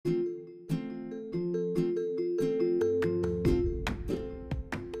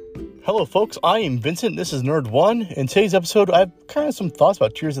Hello folks, I am Vincent, this is Nerd1. In today's episode, I have kind of some thoughts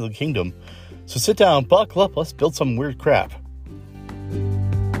about Tears of the Kingdom. So sit down, buckle up, let's build some weird crap.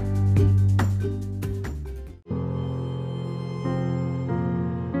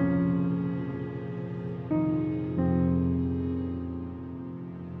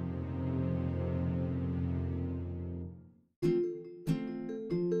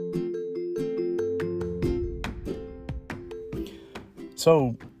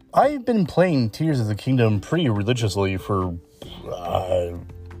 So, I've been playing Tears of the Kingdom pretty religiously for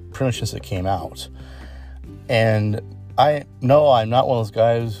pretty much since it came out. And I know I'm not one of those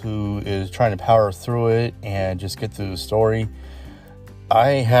guys who is trying to power through it and just get through the story. I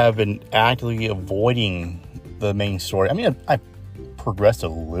have been actively avoiding the main story. I mean, I progressed a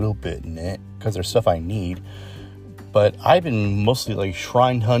little bit in it because there's stuff I need. But I've been mostly like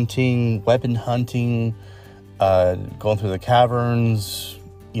shrine hunting, weapon hunting, going through the caverns,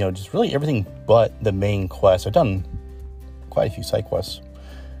 just really everything but the main quest. I've done quite a few side quests.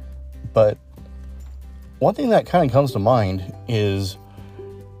 But one thing that kind of comes to mind is,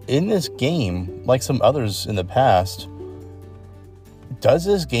 in this game, like some others in the past, does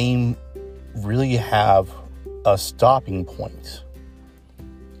this game really have a stopping point?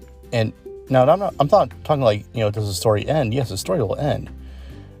 And now I'm not talking like, does the story end? Yes, the story will end.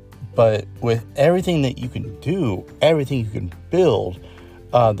 But with everything that you can do, everything you can build,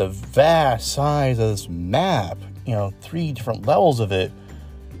 the vast size of this map, 3 different levels of it,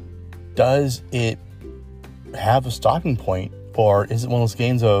 does it have a stopping point? Or is it one of those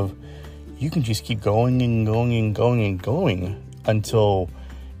games of you can just keep going and going and going and going until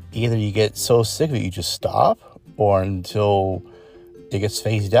either you get so sick of it you just stop, or until it gets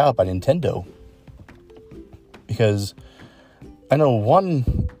phased out by Nintendo? Because I know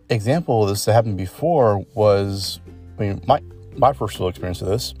one example of this that happened before was, my first real experience of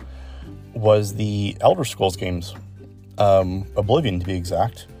this was the Elder Scrolls games, Oblivion to be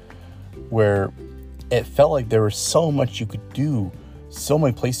exact, where it felt like there was so much you could do, so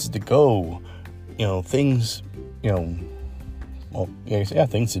many places to go, things, things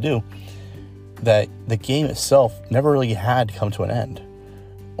to do, that the game itself never really had to come to an end.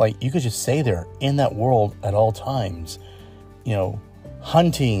 Like, you could just stay there in that world at all times,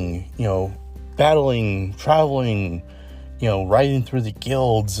 hunting, battling, traveling, riding through the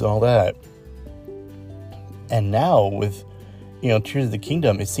guilds and all that. And now with, Tears of the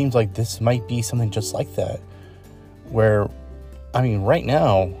Kingdom, it seems like this might be something just like that. Where, right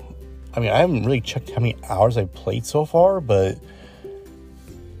now, I haven't really checked how many hours I've played so far, but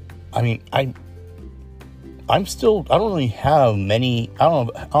I'm still, I don't really have many, I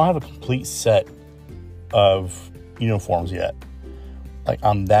don't have a complete set of uniforms yet. Like,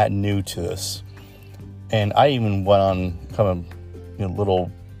 I'm that new to this. And I even went on kind of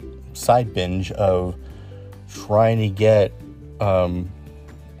little side binge of trying to get I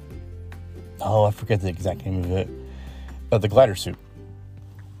forget the exact name of it, the glider suit.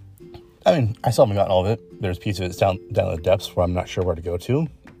 I still haven't gotten all of it. There's pieces of it's down in the depths where I'm not sure where to go to,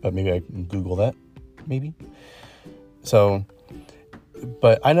 but maybe I can Google that, maybe. So,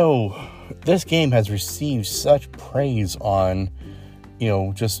 but I know this game has received such praise on,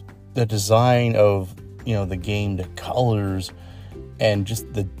 just the design of, the game, the colors, and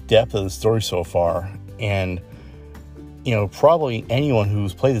just the depth of the story so far. And, probably anyone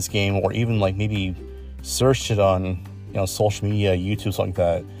who's played this game, or even like maybe searched it on, social media, YouTube, something like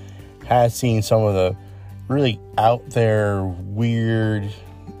that, has seen some of the really out there, weird,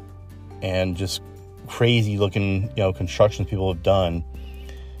 and just crazy looking, constructions people have done.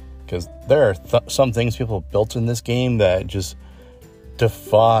 Because there are some things people have built in this game that just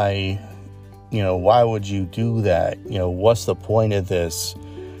defy, why would you do that? What's the point of this?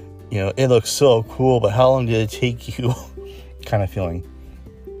 It looks so cool, but how long did it take you? Kind of feeling.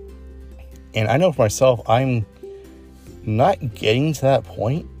 And I know for myself, I'm not getting to that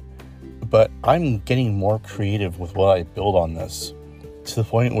point, but I'm getting more creative with what I build on this, to the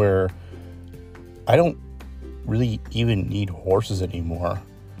point where I don't really even need horses anymore.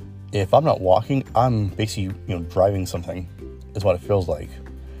 If I'm not walking, I'm basically, driving something, is what it feels like.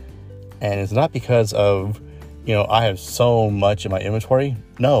 And it's not because of, I have so much in my inventory.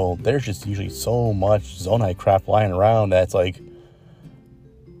 No, there's just usually so much Zonai crap lying around that's like,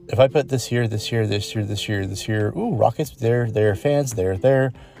 if I put this here, this here, this here, this here, this here, ooh, rockets, there, fans,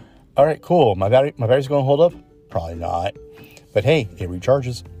 there. All right, cool. My battery's going to hold up? Probably not. But hey, it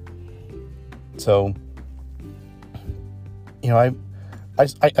recharges. So, I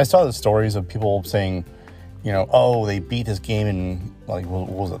saw the stories of people saying, they beat this game in, like, what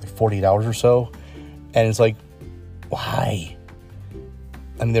was it, like 48 hours or so? And it's like, why?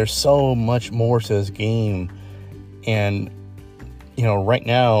 I mean, there's so much more to this game. And, right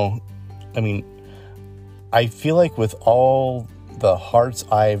now, I mean, I feel like with all the hearts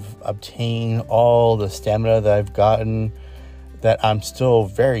I've obtained, all the stamina that I've gotten, that I'm still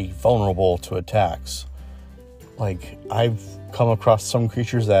very vulnerable to attacks. Like, I've come across some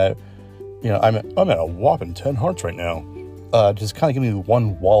creatures that, I'm at a whopping 10 hearts right now. Just kind of give me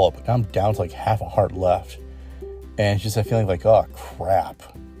one wallop, and I'm down to like half a heart left. And it's just a feeling like, oh, crap.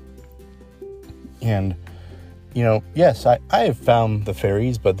 And, yes, I have found the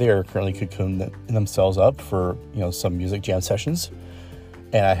fairies, but they are currently cocooned themselves up for, some music jam sessions.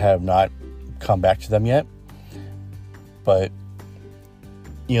 And I have not come back to them yet. But,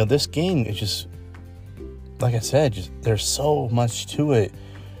 this game is just, like I said, there's so much to it.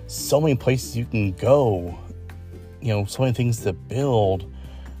 So many places you can go. So many things to build.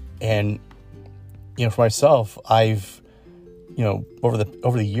 And, for myself, I've, over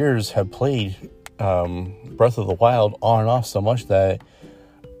the years have played Breath of the Wild on and off so much that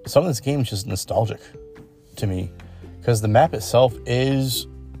some of this game is just nostalgic to me. Because the map itself is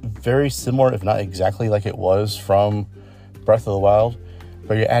very similar, if not exactly like it was from Breath of the Wild.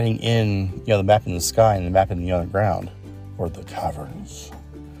 But you're adding in, the map in the sky and the map in the underground. Or the caverns.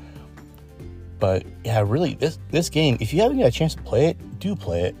 But, yeah, really, this game, if you haven't got a chance to play it, do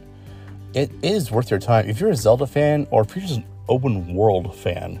play it. It is worth your time. If you're a Zelda fan, or if you're just an open world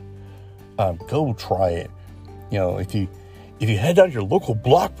fan, go try it. If you head down to your local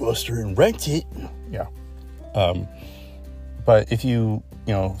Blockbuster and rent it, yeah. But if you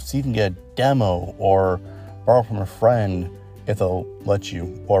see if you can get a demo or borrow from a friend, if they'll let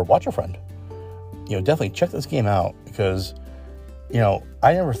you, or watch a friend, definitely check this game out, because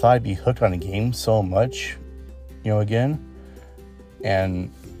I never thought I'd be hooked on a game so much, again. And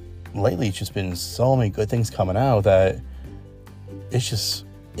lately it's just been so many good things coming out that it's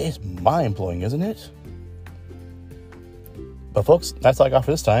mind-blowing, isn't it? But folks, that's all I got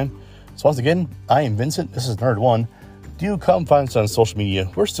for this time. So once again, I am Vincent. This is Nerd1. Do come find us on social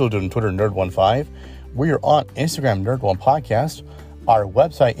media. We're still doing Twitter, Nerd15. We are on Instagram, Nerd1Podcast. Our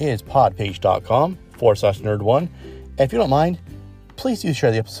website is podpage.com/Nerd1. And if you don't mind, please do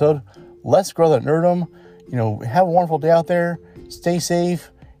share the episode. Let's grow that nerdom. Have a wonderful day out there. Stay safe.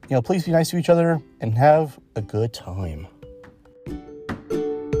 Please be nice to each other and have a good time.